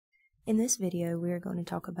In this video, we are going to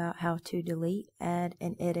talk about how to delete, add,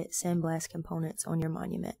 and edit Sandblast components on your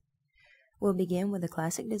monument. We'll begin with a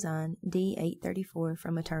classic design, D834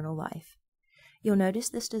 from Eternal Life. You'll notice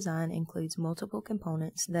this design includes multiple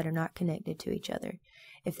components that are not connected to each other.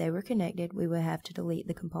 If they were connected, we would have to delete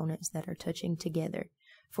the components that are touching together.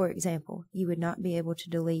 For example, you would not be able to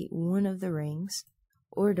delete one of the rings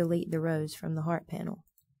or delete the rose from the heart panel.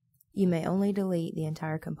 You may only delete the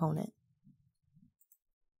entire component.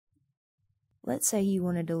 Let's say you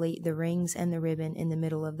want to delete the rings and the ribbon in the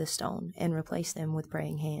middle of the stone and replace them with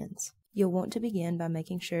praying hands. You'll want to begin by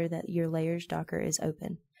making sure that your Layers Docker is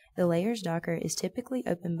open. The Layers Docker is typically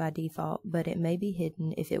open by default, but it may be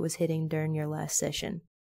hidden if it was hidden during your last session.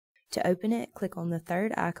 To open it, click on the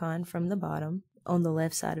third icon from the bottom on the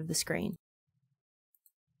left side of the screen.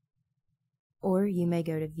 Or you may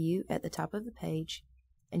go to View at the top of the page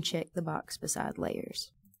and check the box beside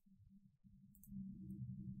Layers.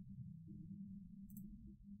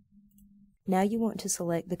 Now you want to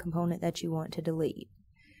select the component that you want to delete.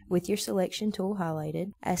 With your selection tool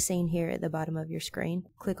highlighted, as seen here at the bottom of your screen,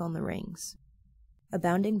 click on the rings. A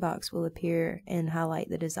bounding box will appear and highlight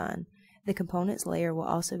the design. The components layer will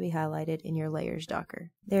also be highlighted in your Layers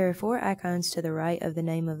Docker. There are 4 icons to the right of the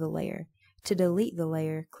name of the layer. To delete the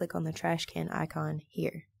layer, click on the trash can icon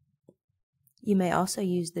here. You may also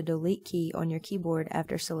use the delete key on your keyboard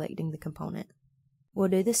after selecting the component. We'll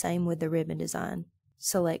do the same with the ribbon design.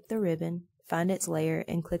 Select the ribbon, find its layer,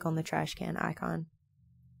 and click on the trash can icon.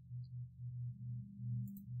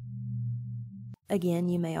 Again,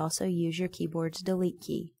 you may also use your keyboard's delete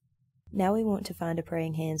key. Now we want to find a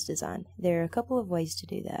praying hands design. There are a couple of ways to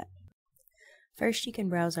do that. First, you can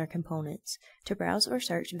browse our components. To browse or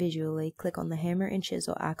search visually, click on the hammer and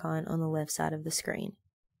chisel icon on the left side of the screen.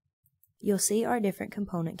 You'll see our different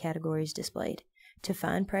component categories displayed. To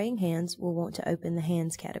find praying hands, we'll want to open the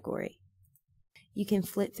hands category. You can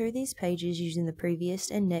flip through these pages using the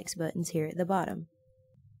previous and next buttons here at the bottom.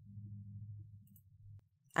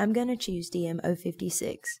 I'm going to choose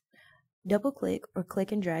DM056. Double-click or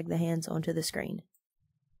click and drag the hands onto the screen.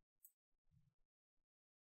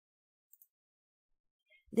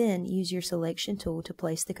 Then use your selection tool to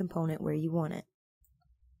place the component where you want it.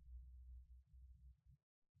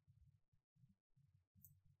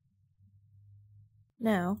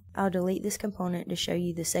 Now, I'll delete this component to show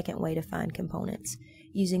you the second way to find components,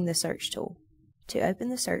 using the search tool. To open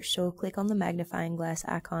the search tool, click on the magnifying glass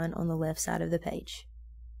icon on the left side of the page.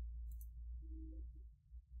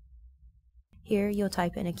 Here, you'll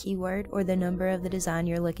type in a keyword or the number of the design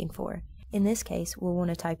you're looking for. In this case, we'll want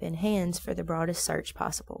to type in hands for the broadest search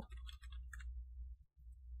possible.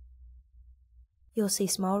 You'll see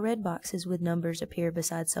small red boxes with numbers appear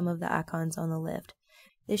beside some of the icons on the left.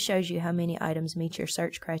 This shows you how many items meet your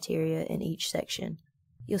search criteria in each section.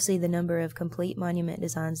 You'll see the number of complete monument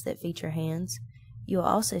designs that feature hands. You'll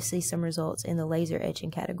also see some results in the laser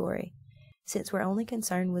etching category. Since we're only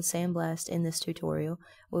concerned with Sandblast in this tutorial,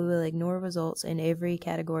 we will ignore results in every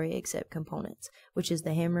category except components, which is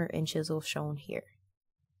the hammer and chisel shown here.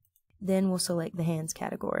 Then we'll select the hands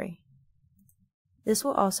category. This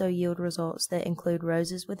will also yield results that include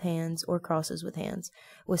roses with hands or crosses with hands.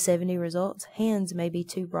 With 70 results, hands may be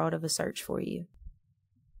too broad of a search for you.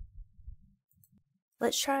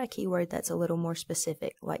 Let's try a keyword that's a little more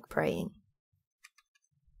specific, like praying.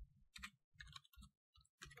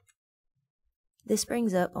 This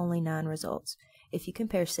brings up only 9 results. If you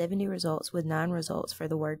compare 70 results with 9 results for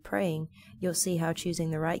the word praying, you'll see how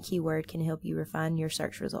choosing the right keyword can help you refine your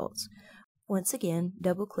search results. Once again,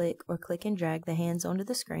 double-click or click and drag the hands onto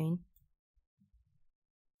the screen,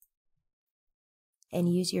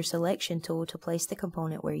 and use your selection tool to place the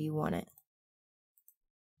component where you want it.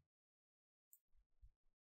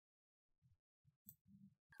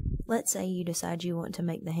 Let's say you decide you want to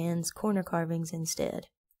make the hands corner carvings instead.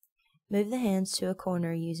 Move the hands to a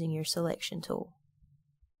corner using your selection tool.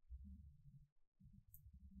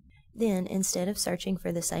 Then, instead of searching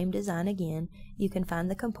for the same design again, you can find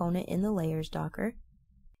the component in the Layers Docker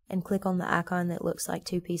and click on the icon that looks like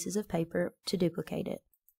 2 pieces of paper to duplicate it.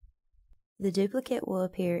 The duplicate will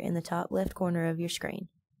appear in the top left corner of your screen.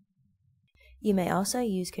 You may also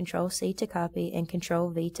use Ctrl-C to copy and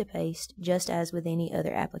Ctrl-V to paste, just as with any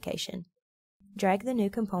other application. Drag the new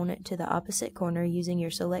component to the opposite corner using your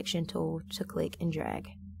selection tool to click and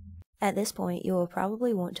drag. At this point, you will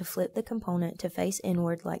probably want to flip the component to face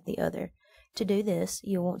inward like the other. To do this,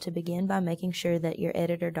 you'll want to begin by making sure that your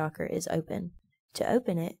Editor Docker is open. To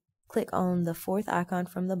open it, click on the 4th icon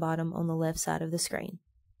from the bottom on the left side of the screen.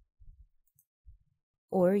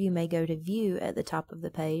 Or you may go to View at the top of the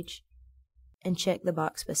page and check the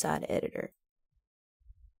box beside Editor.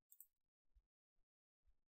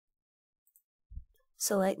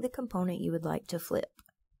 Select the component you would like to flip.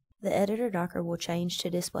 The Editor Docker will change to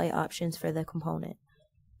display options for the component.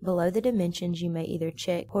 Below the dimensions, you may either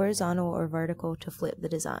check horizontal or vertical to flip the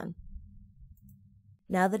design.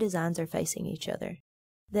 Now the designs are facing each other.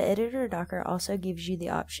 The Editor Docker also gives you the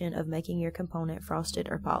option of making your component frosted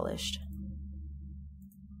or polished.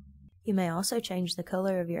 You may also change the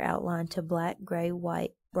color of your outline to black, gray,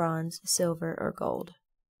 white, bronze, silver, or gold.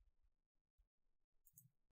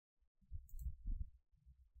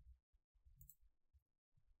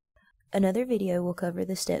 Another video will cover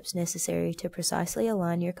the steps necessary to precisely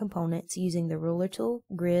align your components using the ruler tool,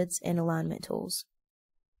 grids, and alignment tools.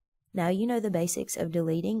 Now you know the basics of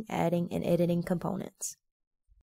deleting, adding, and editing components.